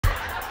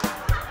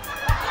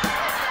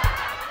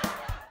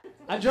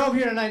I drove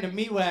here tonight in a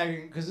meat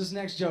wagon because this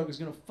next joke is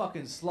gonna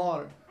fucking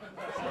slaughter.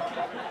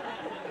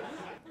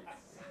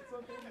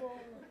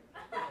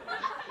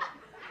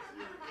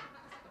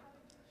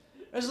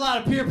 There's a lot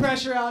of peer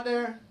pressure out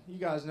there. You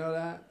guys know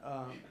that.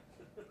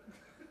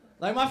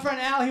 Like my friend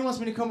Al, he wants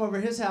me to come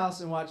over to his house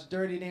and watch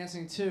Dirty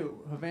Dancing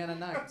 2, Havana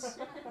Nights.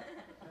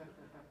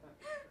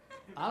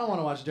 I don't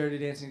want to watch Dirty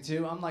Dancing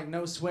 2. I'm like,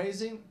 no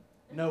Swayze,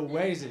 no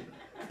Wazy.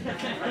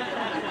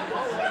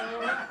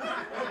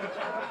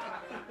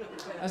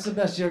 That's the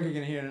best joke you're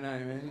gonna hear tonight,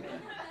 man.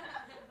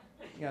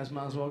 You guys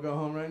might as well go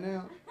home right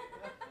now.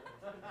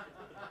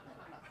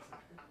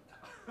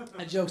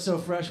 That joke's so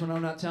fresh when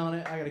I'm not telling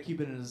it, I gotta keep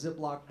it in a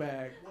Ziploc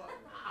bag.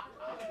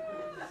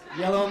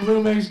 Yellow and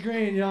blue makes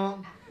green,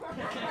 y'all.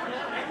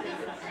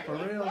 For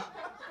real.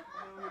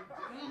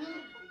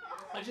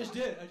 I just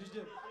did.